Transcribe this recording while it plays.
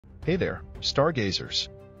Hey there, Stargazers.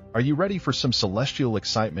 Are you ready for some celestial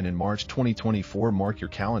excitement in March 2024? Mark your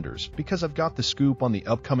calendars, because I've got the scoop on the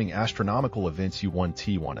upcoming astronomical events you won't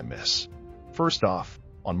want to miss. First off,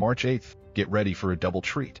 on March 8th, get ready for a double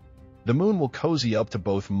treat. The moon will cozy up to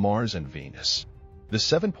both Mars and Venus. The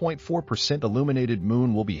 7.4% illuminated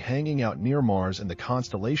moon will be hanging out near Mars in the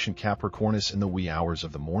constellation Capricornus in the wee hours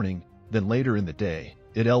of the morning, then later in the day,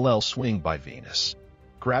 it'll swing by Venus.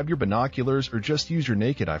 Grab your binoculars or just use your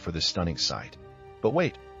naked eye for this stunning sight. But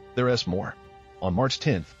wait, there's more. On March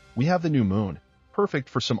 10th, we have the new moon, perfect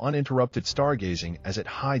for some uninterrupted stargazing as it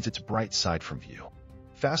hides its bright side from view.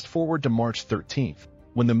 Fast forward to March 13th,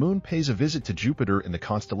 when the moon pays a visit to Jupiter in the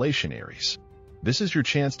constellation Aries. This is your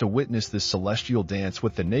chance to witness this celestial dance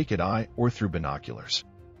with the naked eye or through binoculars.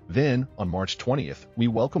 Then, on March 20th, we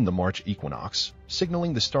welcome the March equinox,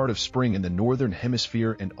 signaling the start of spring in the northern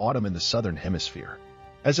hemisphere and autumn in the southern hemisphere.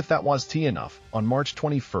 As if that was enough, on March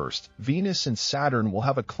 21st, Venus and Saturn will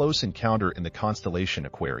have a close encounter in the constellation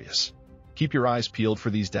Aquarius. Keep your eyes peeled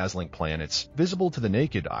for these dazzling planets, visible to the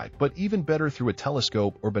naked eye, but even better through a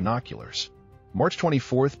telescope or binoculars. March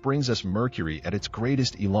 24th brings us Mercury at its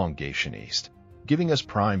greatest elongation east, giving us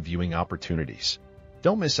prime viewing opportunities.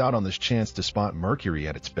 Don't miss out on this chance to spot Mercury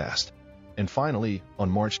at its best. And finally,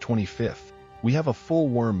 on March 25th, we have a full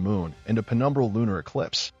worm moon and a penumbral lunar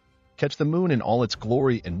eclipse. Catch the moon in all its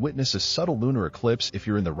glory and witness a subtle lunar eclipse if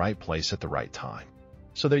you're in the right place at the right time.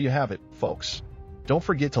 So there you have it, folks. Don't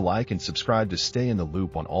forget to like and subscribe to stay in the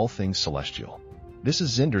loop on all things celestial. This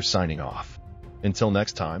is Zinder signing off. Until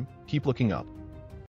next time, keep looking up.